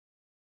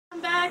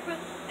back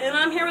and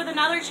I'm here with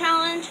another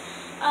challenge.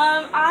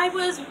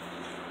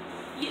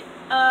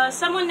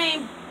 Someone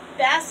named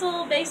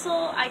Basil,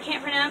 I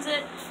can't pronounce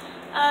it,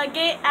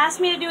 asked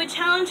me to do a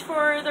challenge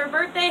for their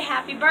birthday.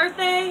 Happy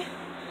birthday.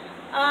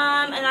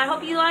 And I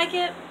hope you like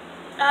it.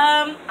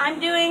 I'm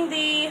doing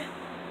the,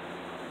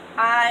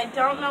 I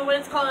don't know what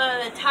it's called,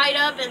 the tied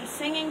up and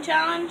singing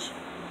challenge.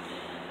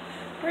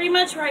 Pretty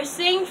much where I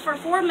sing for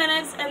 4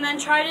 minutes and then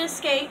try to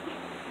escape.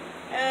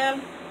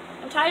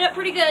 I'm tied up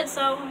pretty good,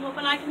 so I'm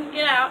hoping I can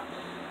get out.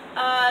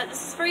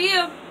 This is for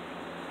you.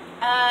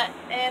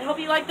 And hope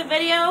you like the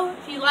video.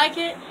 If you like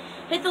it,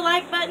 hit the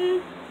like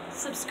button,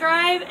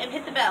 subscribe, and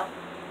hit the bell.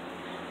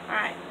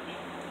 Alright.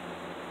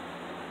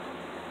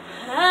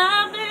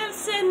 I've been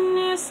sitting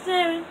here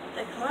staring at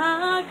the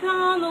clock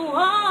on the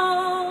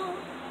wall,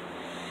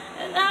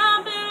 and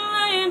I've been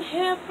laying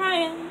here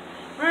praying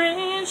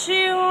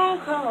she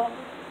won't call.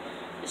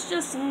 It's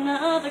just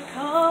another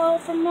call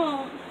from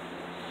home.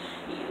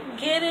 You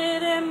get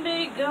it and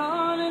be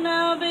gone, and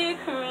I'll be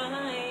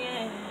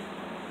crying.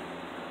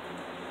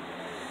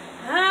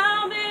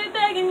 I'll be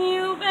begging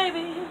you,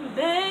 baby,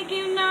 beg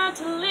you not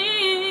to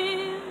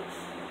leave.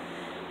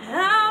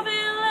 I'll be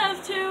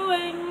left here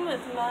waiting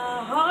with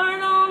my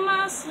heart on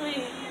my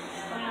sleeve.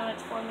 Oh no,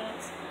 it's 4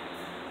 minutes.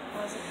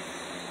 What was it?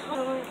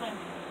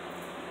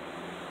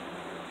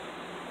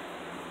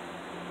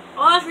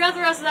 Oh, I forgot the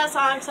rest of that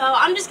song, so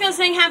I'm just gonna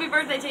sing happy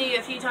birthday to you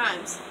a few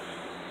times.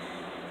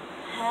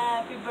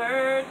 Happy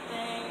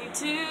birthday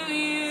to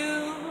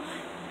you.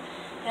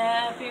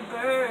 Happy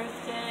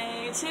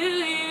birthday to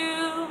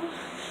you.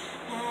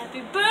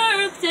 Happy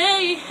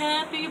birthday,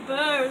 happy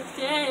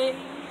birthday.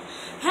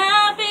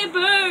 Happy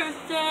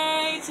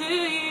birthday to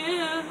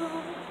you.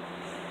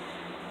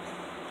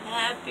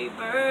 Happy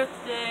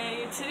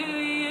birthday to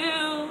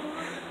you.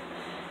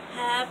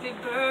 Happy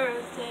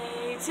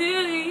birthday to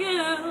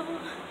you.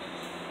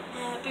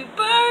 Happy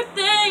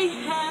birthday,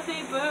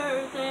 happy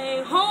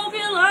birthday. Hope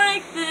you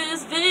like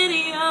this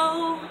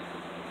video.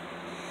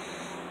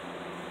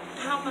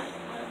 How much?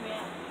 What are we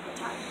at? What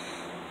time?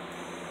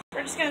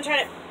 We're just gonna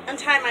try to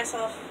untie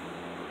myself.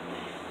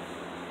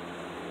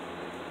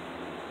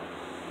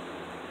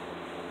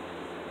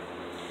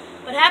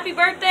 But happy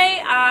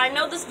birthday. I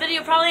know this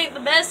video probably ain't the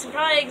best and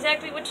probably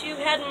exactly what you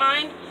had in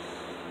mind,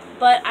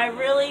 but I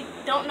really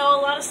don't know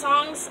a lot of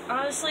songs,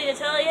 honestly, to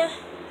tell you.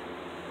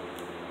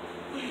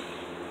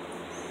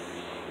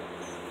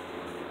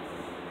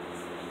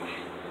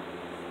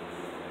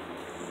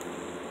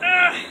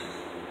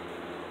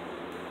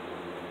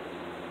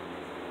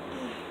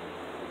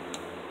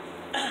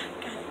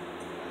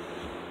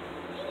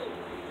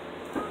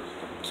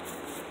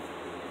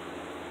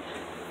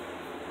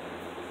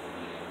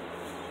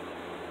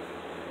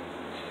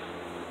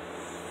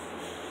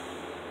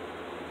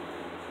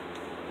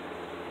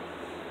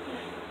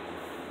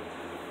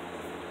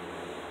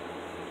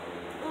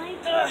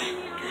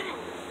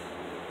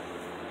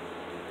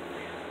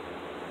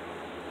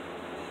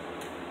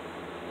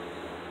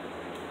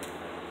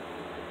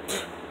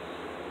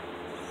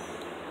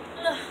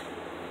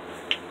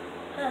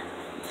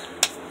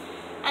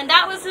 And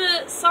that was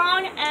the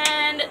song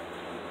and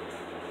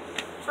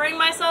freeing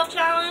myself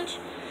challenge.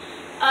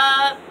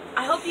 I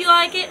hope you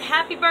like it.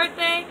 Happy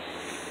birthday.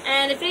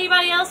 And if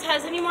anybody else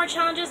has any more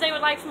challenges they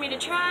would like for me to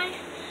try,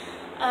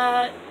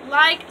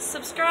 like,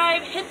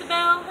 subscribe, hit the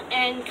bell,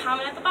 and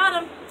comment at the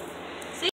bottom.